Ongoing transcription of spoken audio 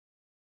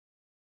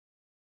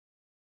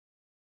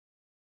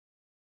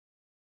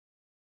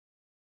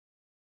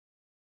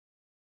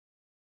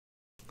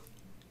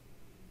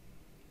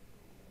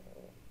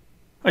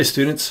Hi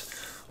students.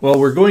 Well,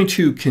 we're going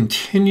to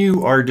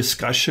continue our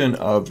discussion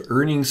of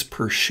earnings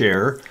per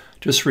share.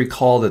 Just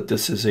recall that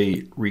this is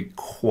a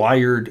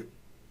required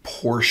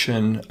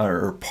portion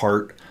or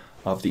part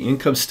of the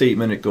income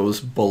statement. It goes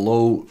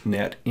below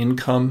net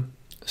income,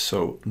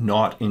 so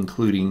not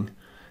including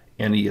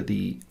any of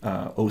the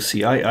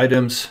OCI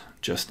items,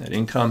 just net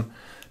income.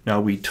 Now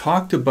we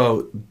talked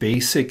about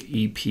basic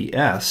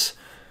EPS.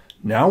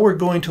 Now we're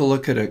going to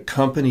look at a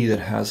company that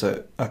has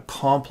a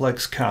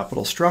complex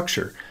capital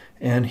structure.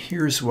 And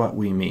here's what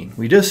we mean.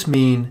 We just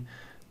mean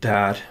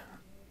that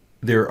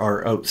there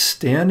are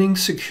outstanding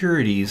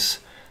securities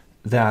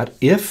that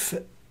if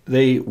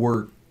they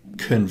were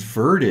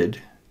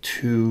converted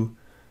to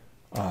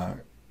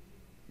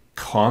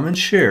common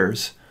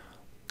shares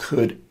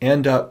could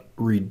end up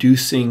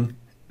reducing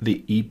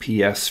the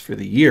EPS for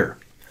the year.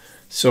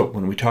 So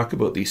when we talk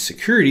about these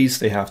securities,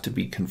 they have to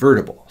be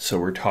convertible. So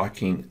we're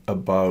talking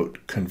about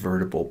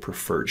convertible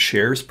preferred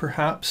shares,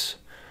 perhaps.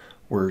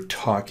 We're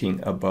talking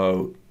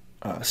about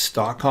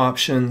stock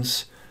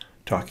options,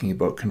 talking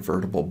about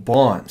convertible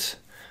bonds.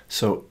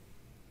 So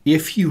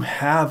if you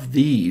have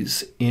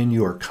these in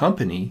your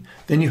company,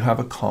 then you have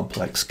a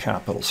complex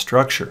capital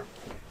structure.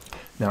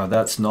 Now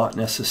that's not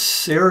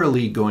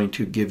necessarily going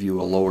to give you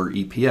a lower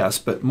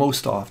EPS, but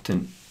most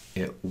often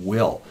it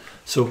will.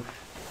 So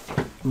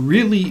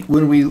really,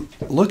 when we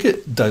look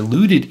at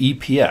diluted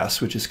EPS,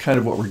 which is kind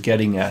of what we're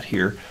getting at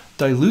here,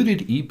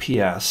 diluted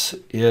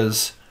EPS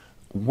is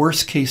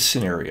worst case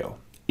scenario.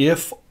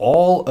 If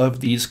all of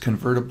these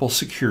convertible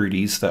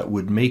securities that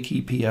would make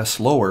EPS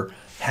lower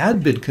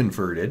had been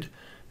converted,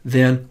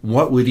 then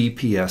what would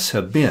EPS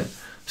have been?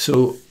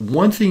 So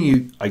one thing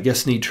you, I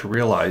guess, need to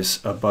realize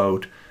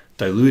about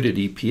diluted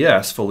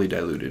EPS, fully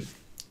diluted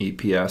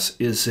EPS,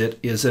 is it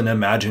is an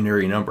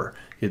imaginary number.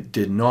 It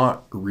did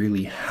not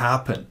really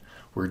happen.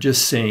 We're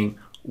just saying,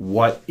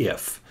 what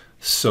if?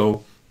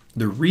 So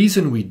the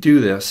reason we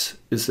do this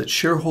is that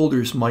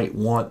shareholders might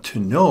want to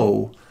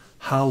know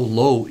how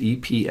low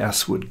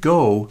EPS would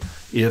go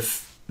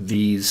if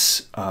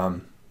these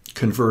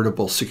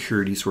convertible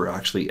securities were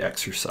actually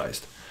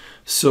exercised.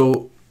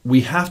 So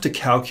we have to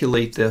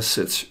calculate this.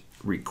 It's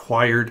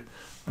required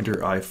under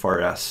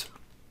IFRS.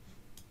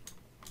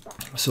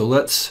 So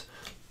let's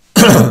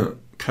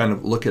kind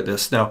of look at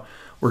this. Now,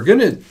 we're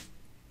going to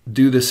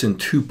do this in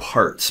two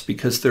parts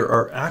because there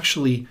are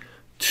actually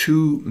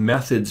two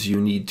methods you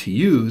need to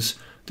use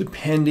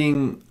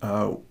depending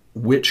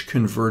which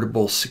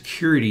convertible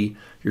security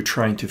you're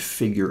trying to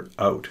figure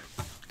out.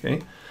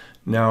 Okay.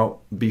 Now,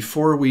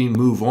 before we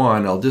move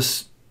on, I'll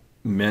just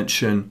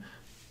mention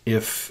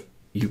if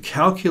you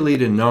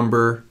calculate a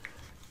number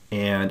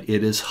and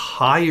it is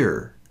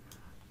higher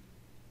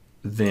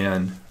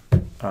than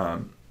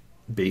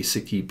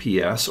basic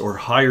EPS or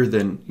higher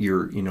than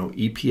your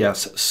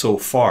EPS so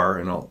far,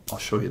 and I'll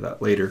show you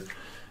that later,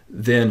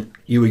 then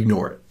you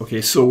ignore it.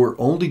 Okay, so we're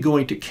only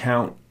going to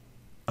count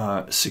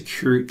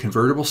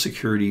convertible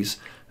securities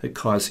that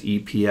cause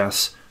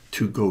EPS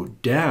to go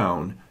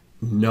down,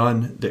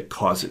 none that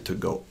cause it to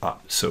go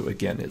up. So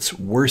again, it's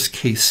worst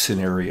case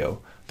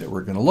scenario that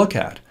we're going to look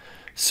at.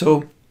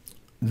 So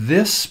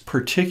this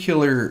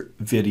particular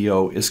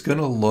video is going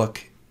to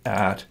look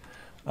at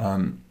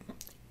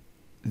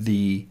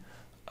the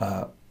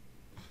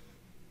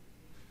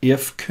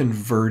if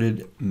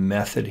converted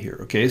method here.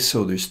 Okay,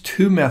 so there's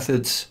two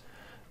methods,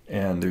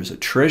 and there's a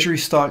treasury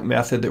stock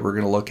method that we're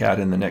going to look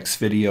at in the next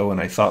video, and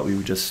I thought we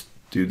would just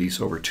do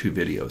these over two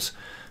videos.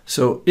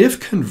 So if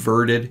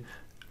converted,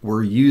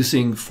 we're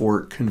using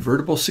for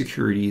convertible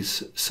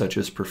securities such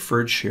as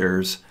preferred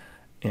shares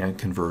and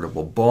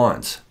convertible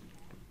bonds.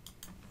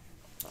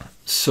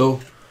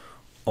 So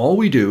all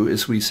we do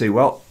is we say,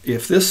 well,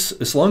 if this,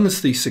 as long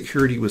as the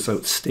security was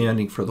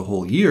outstanding for the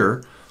whole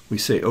year, we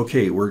say,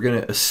 okay, we're going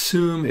to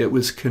assume it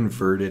was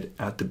converted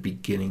at the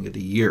beginning of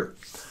the year.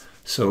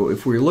 So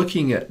if we're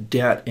looking at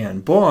debt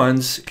and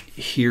bonds,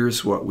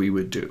 here's what we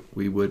would do.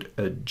 We would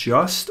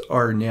adjust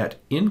our net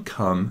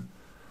income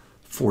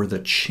for the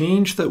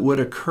change that would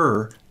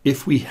occur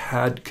if we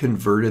had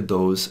converted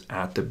those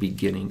at the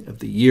beginning of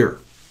the year.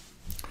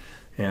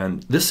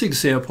 And this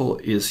example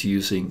is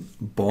using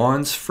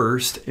bonds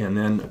first, and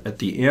then at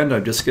the end,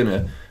 I'm just going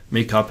to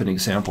make up an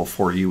example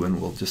for you,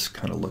 and we'll just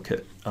kind of look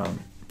at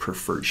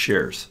preferred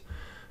shares,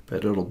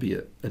 but it'll be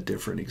a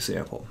different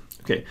example.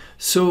 Okay,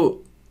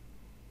 so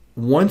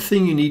one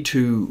thing you need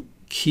to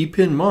keep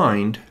in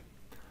mind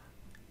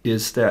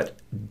is that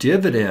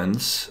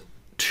dividends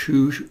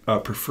to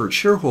preferred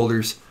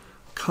shareholders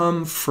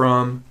come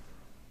from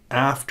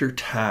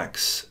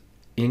after-tax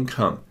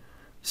income.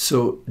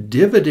 So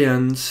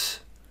dividends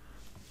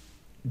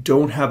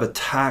don't have a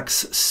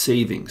tax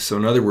savings. So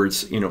in other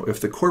words, if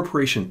the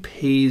corporation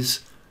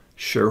pays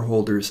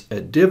shareholders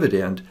a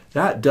dividend,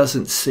 that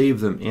doesn't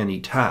save them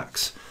any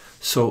tax.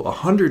 So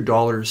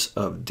 $100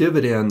 of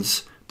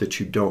dividends that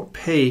you don't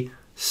pay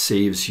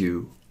saves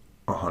you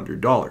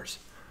 $100.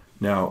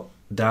 Now,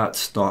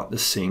 that's not the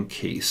same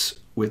case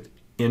with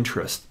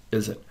interest,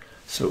 is it?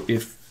 So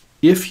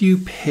if you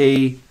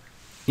pay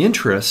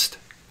interest,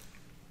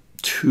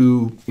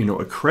 to,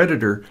 a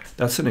creditor,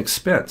 that's an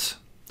expense.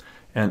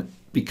 And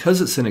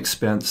because it's an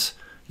expense,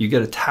 you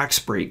get a tax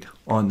break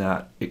on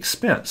that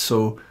expense.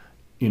 So,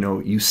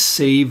 you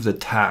save the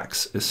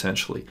tax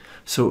essentially.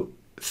 So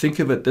think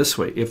of it this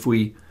way. If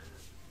we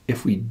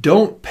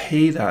don't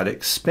pay that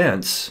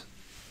expense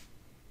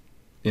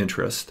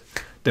interest,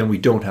 then we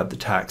don't have the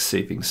tax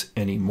savings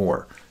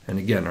anymore. And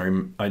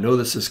again, I know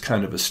this is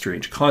kind of a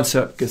strange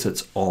concept because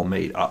it's all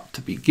made up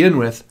to begin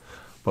with,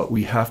 but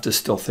we have to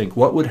still think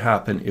what would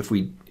happen if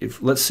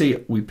let's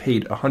say we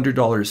paid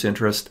 $100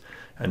 interest,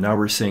 and now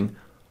we're saying,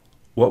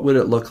 what would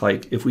it look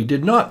like if we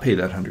did not pay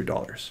that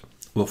 $100?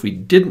 Well, if we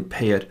didn't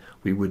pay it,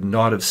 we would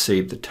not have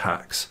saved the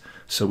tax.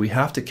 So we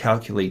have to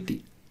calculate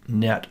the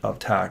net of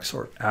tax,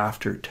 or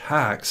after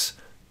tax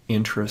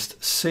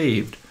interest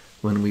saved,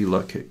 when we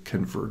look at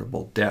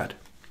convertible debt.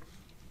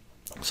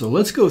 So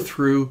let's go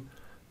through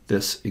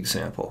this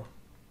example.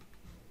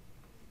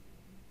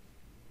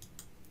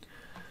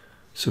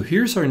 So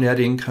here's our net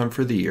income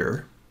for the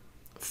year,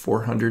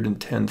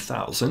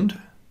 $410,000,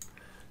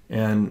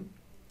 and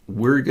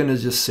we're going to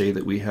just say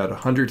that we had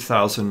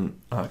 100,000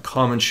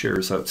 common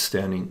shares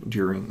outstanding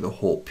during the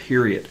whole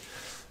period,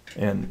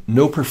 and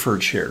no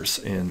preferred shares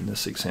in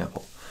this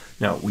example.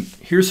 Now,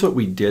 here's what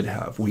we did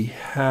have. We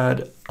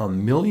had $1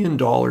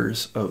 million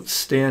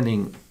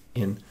outstanding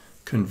in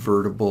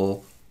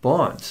convertible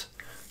bonds.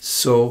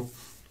 So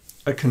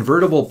a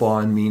convertible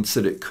bond means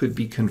that it could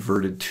be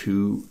converted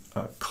to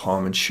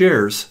common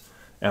shares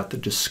at the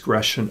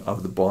discretion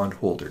of the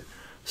bondholder.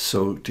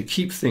 So to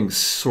keep things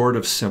sort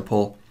of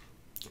simple,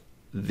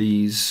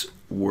 these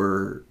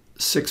were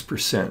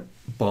 6%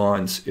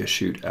 bonds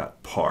issued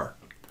at par.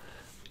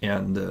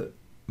 And the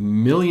 $1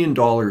 million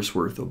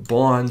worth of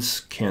bonds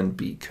can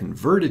be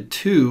converted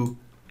to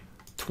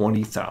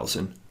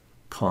 20,000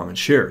 common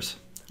shares.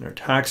 And our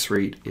tax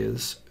rate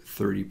is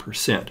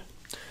 30%.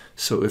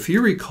 So if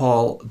you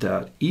recall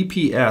that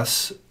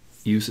EPS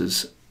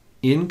uses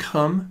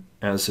income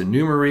as a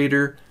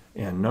numerator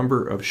and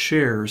number of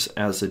shares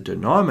as a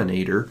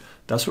denominator,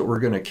 that's what we're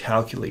going to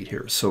calculate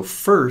here. So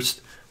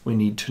first, we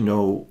need to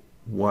know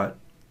what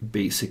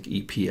basic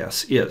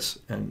EPS is.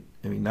 And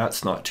I mean,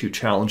 that's not too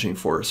challenging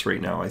for us right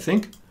now, I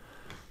think.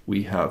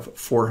 We have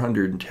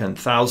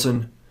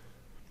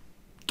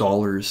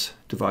 $410,000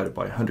 divided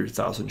by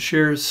 100,000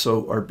 shares,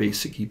 so our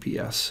basic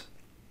EPS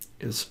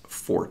is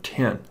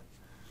 410.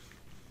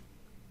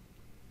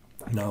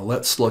 Now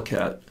let's look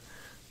at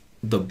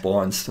the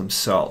bonds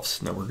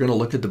themselves. Now we're going to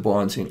look at the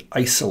bonds in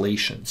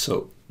isolation,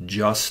 so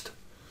just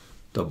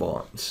the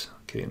bonds.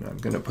 Okay, and I'm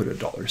going to put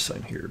a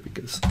 $sign here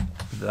because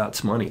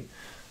that's money.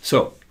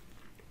 So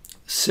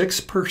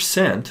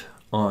 6%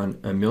 on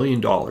 $1 million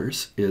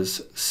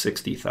is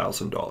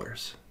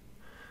 $60,000.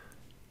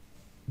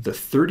 The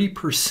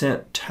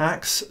 30%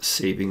 tax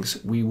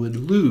savings we would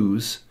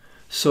lose,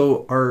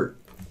 so our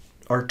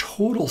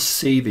total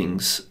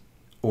savings,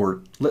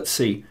 or let's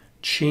say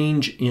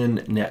change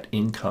in net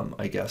income,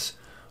 I guess,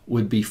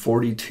 would be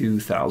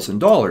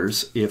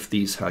 $42,000 if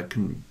these had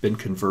been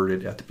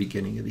converted at the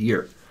beginning of the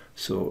year.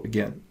 So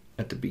again,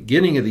 at the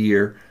beginning of the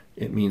year,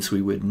 it means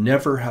we would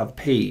never have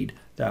paid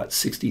that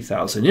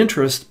 $60,000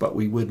 interest, but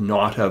we would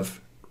not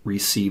have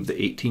received the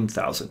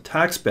 $18,000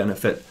 tax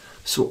benefit.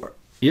 So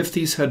if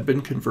these had been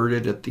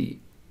converted at the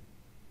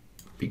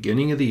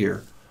beginning of the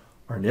year,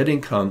 our net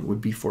income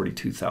would be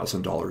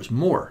 $42,000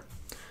 more.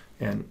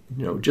 And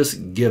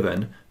just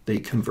given they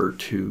convert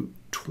to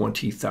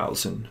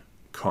 20,000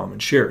 common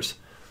shares.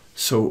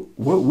 So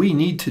what we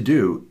need to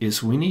do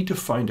is we need to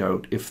find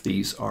out if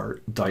these are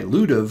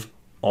dilutive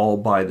all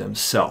by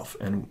themselves.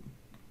 And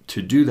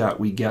to do that,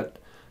 we get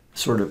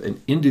sort of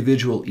an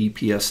individual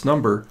EPS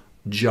number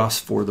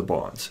just for the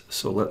bonds.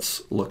 So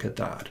let's look at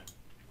that.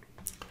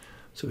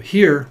 So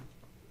here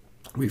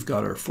we've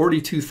got our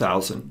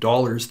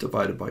 $42,000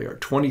 divided by our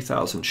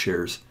 20,000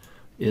 shares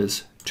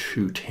is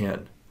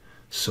 210.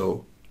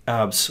 So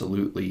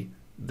absolutely,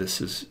 this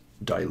is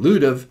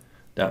dilutive.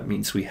 That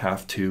means we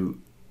have to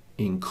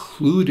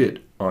include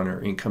it on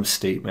our income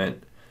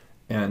statement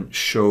and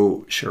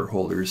show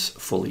shareholders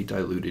fully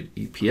diluted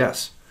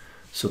EPS.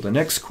 So the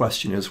next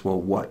question is, well,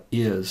 what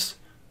is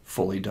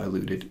fully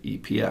diluted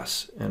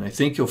EPS? And I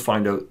think you'll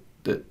find out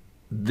that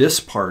this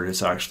part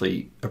is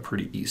actually a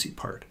pretty easy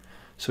part.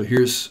 So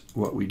here's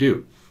what we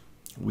do.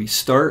 We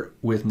start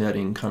with net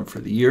income for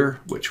the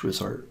year, which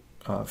was our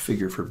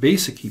figure for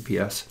basic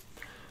EPS.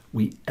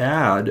 We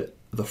add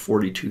the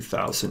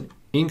 42,000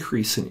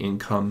 increase in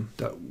income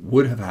that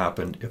would have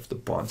happened if the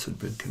bonds had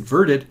been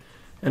converted,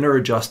 and our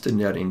adjusted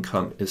net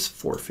income is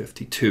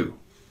 452.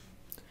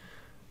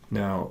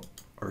 Now,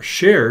 our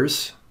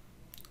shares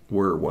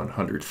were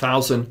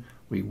 100,000.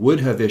 We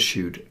would have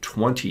issued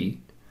 20.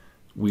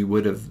 We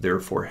would have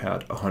therefore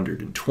had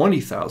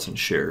 120,000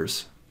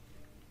 shares.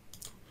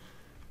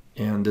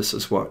 And this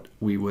is what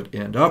we would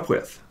end up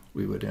with.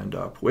 We would end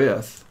up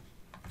with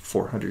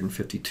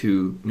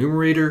 452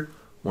 numerator,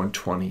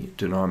 120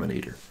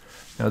 denominator.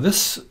 Now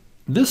this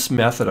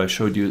method I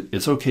showed you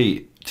is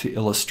okay to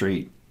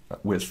illustrate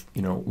with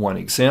one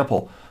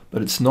example,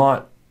 but it's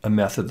not a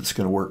method that's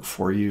going to work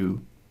for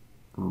you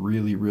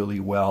really, really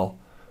well,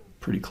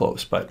 pretty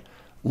close. But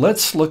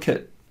let's look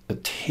at a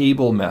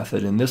table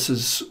method, and this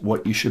is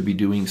what you should be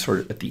doing sort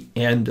of at the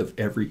end of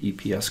every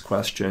EPS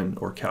question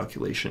or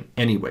calculation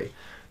anyway.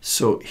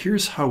 So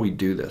here's how we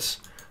do this.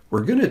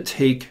 We're going to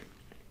take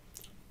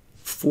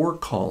 4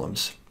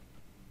 columns,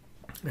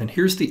 and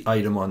here's the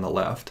item on the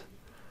left.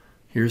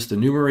 Here's the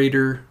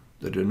numerator,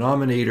 the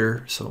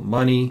denominator, so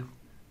money,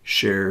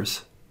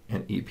 shares,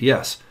 and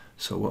EPS.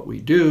 So what we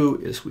do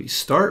is we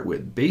start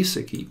with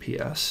basic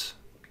EPS,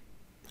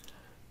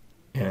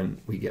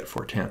 and we get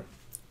 410.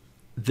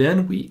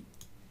 Then we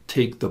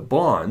take the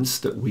bonds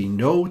that we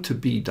know to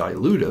be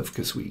dilutive,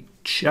 because we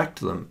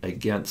checked them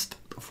against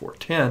the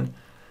 410,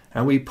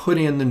 and we put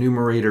in the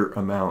numerator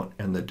amount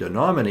and the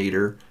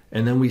denominator,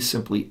 and then we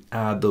simply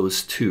add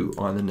those two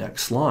on the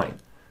next line,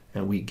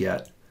 and we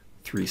get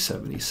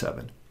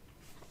 377.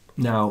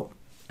 Now,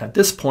 at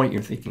this point,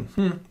 you're thinking,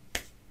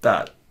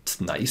 that's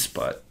nice,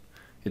 but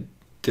it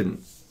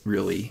didn't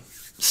really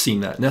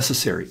seem that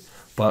necessary.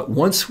 But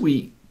once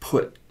we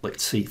put,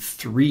 let's say,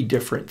 3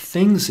 different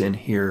things in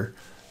here,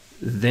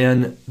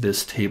 then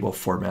this table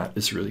format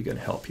is really going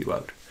to help you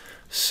out.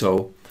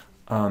 So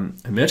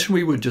I mentioned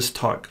we would just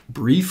talk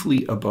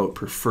briefly about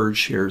preferred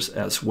shares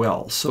as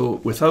well. So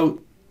without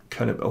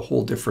kind of a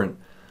whole different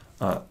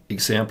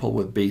example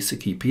with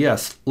basic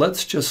EPS,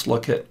 let's just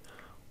look at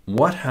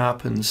what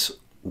happens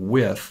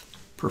with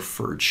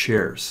preferred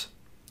shares.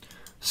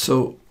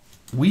 So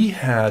we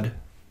had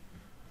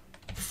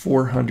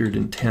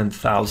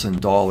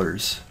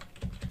 $410,000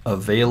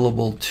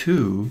 available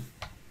to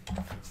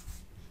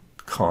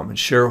common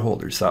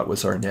shareholders. That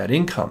was our net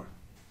income.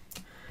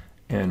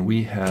 And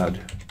we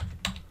had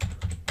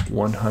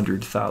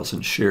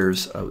 100,000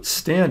 shares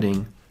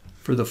outstanding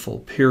for the full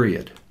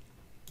period.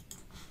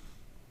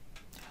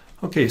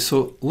 Okay,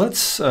 so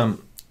let's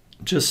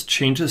just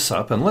change this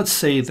up, and let's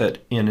say that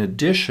in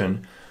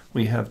addition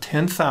we have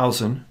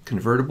 10,000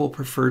 convertible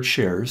preferred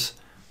shares.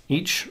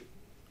 Each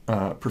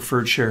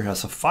preferred share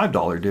has a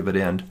 $5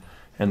 dividend,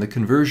 and the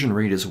conversion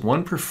rate is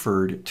 1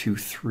 preferred to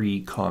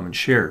 3 common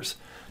shares.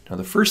 Now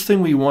the first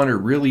thing we want to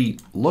really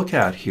look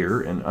at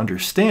here and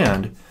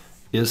understand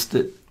is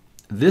that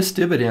this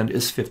dividend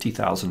is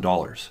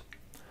 $50,000.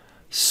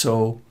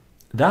 So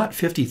that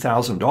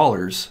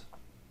 $50,000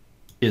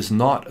 is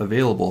not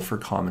available for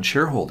common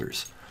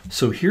shareholders.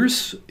 So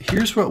here's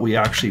what we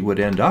actually would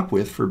end up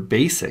with for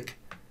basic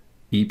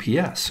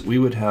EPS. We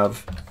would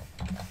have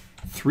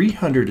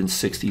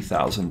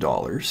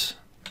 $360,000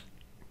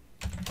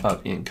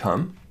 of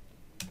income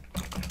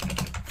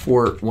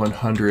for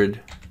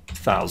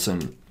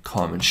 100,000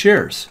 common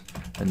shares.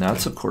 And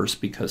that's, of course,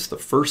 because the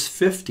first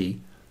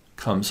 50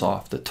 comes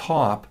off the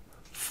top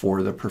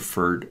for the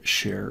preferred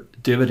share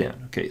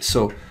dividend. Okay,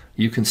 so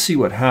you can see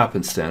what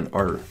happens then.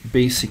 Our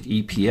basic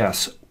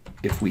EPS,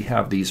 if we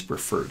have these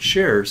preferred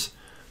shares,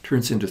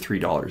 turns into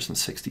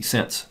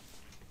 $3.60.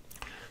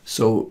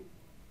 So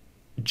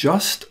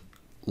just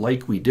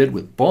like we did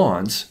with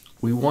bonds,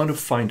 we want to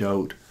find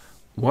out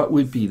what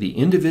would be the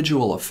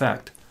individual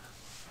effect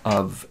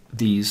of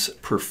these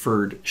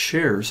preferred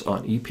shares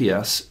on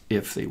EPS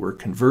if they were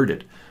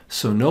converted.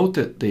 So note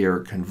that they are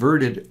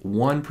converted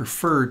 1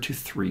 preferred to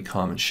 3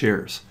 common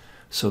shares.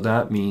 So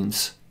that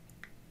means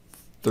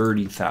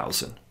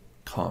 30,000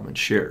 common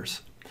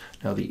shares.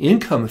 Now the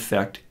income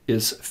effect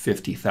is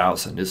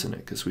 50,000, isn't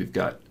it? Because we've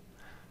got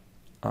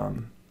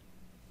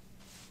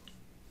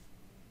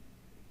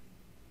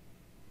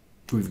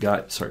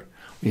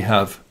we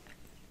have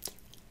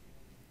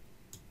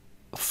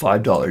a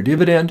 $5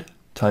 dividend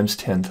times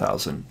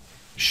 10,000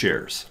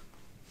 shares.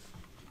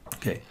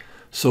 Okay,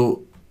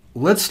 so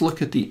let's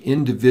look at the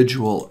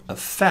individual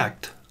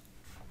effect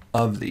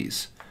of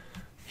these.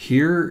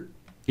 Here,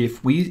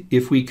 if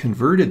we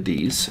converted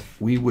these,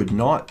 we would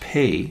not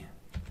pay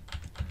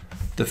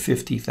the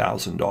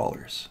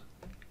 $50,000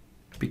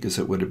 because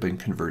it would have been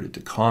converted to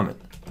common.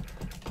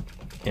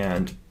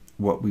 And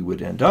what we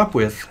would end up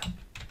with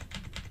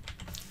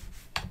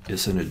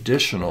is an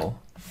additional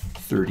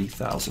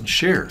 30,000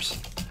 shares.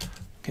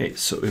 Okay,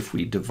 so if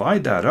we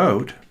divide that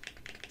out,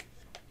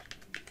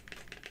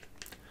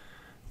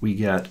 we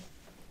get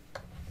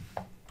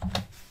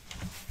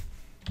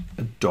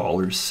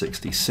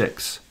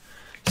 $1.66.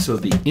 So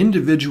the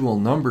individual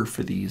number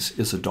for these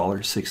is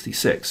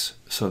 $1.66.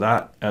 So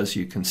that, as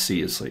you can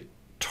see, is like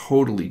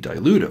totally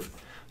dilutive.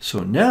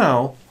 So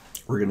now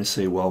we're going to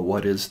say, well,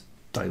 what is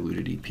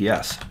diluted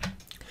EPS?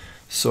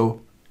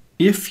 So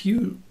if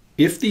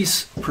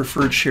these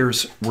preferred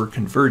shares were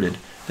converted,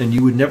 then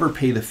you would never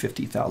pay the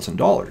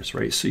 $50,000,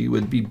 right? So you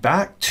would be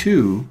back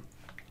to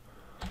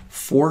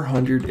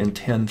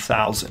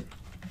 410,000.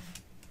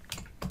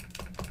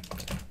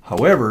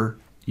 However,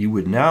 you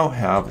would now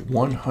have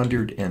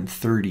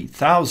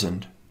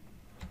 130,000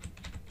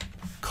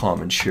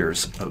 common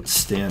shares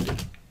outstanding.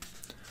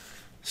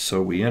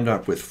 So we end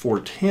up with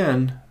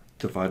 410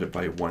 divided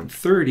by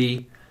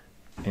 130,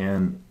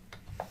 and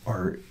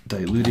our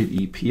diluted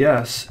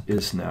EPS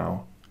is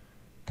now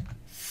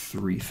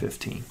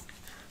 315.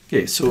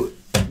 Okay, so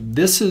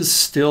this is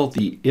still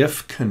the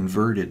if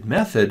converted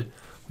method.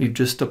 We've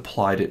just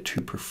applied it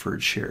to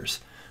preferred shares.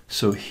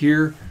 So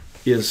here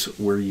is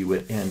where you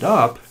would end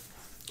up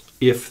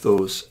if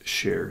those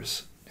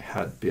shares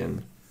had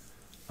been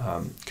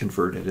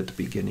converted at the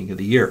beginning of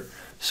the year.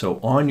 So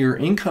on your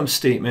income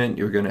statement,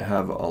 you're going to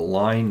have a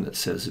line that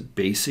says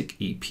basic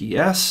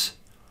EPS.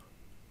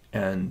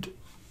 And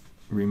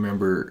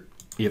remember,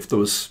 if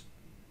those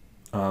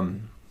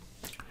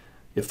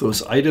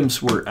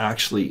items were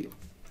actually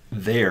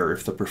there,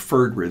 if the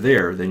preferred were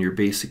there, then your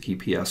basic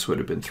EPS would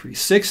have been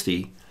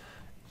 360.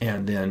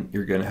 And then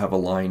you're going to have a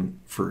line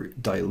for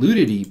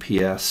diluted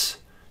EPS,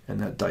 and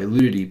that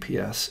diluted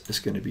EPS is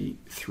going to be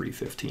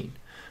 315.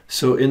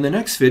 So in the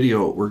next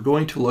video, we're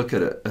going to look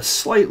at a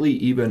slightly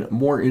even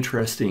more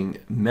interesting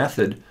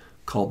method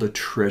called the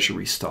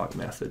treasury stock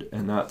method,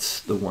 and that's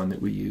the one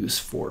that we use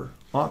for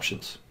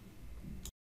options.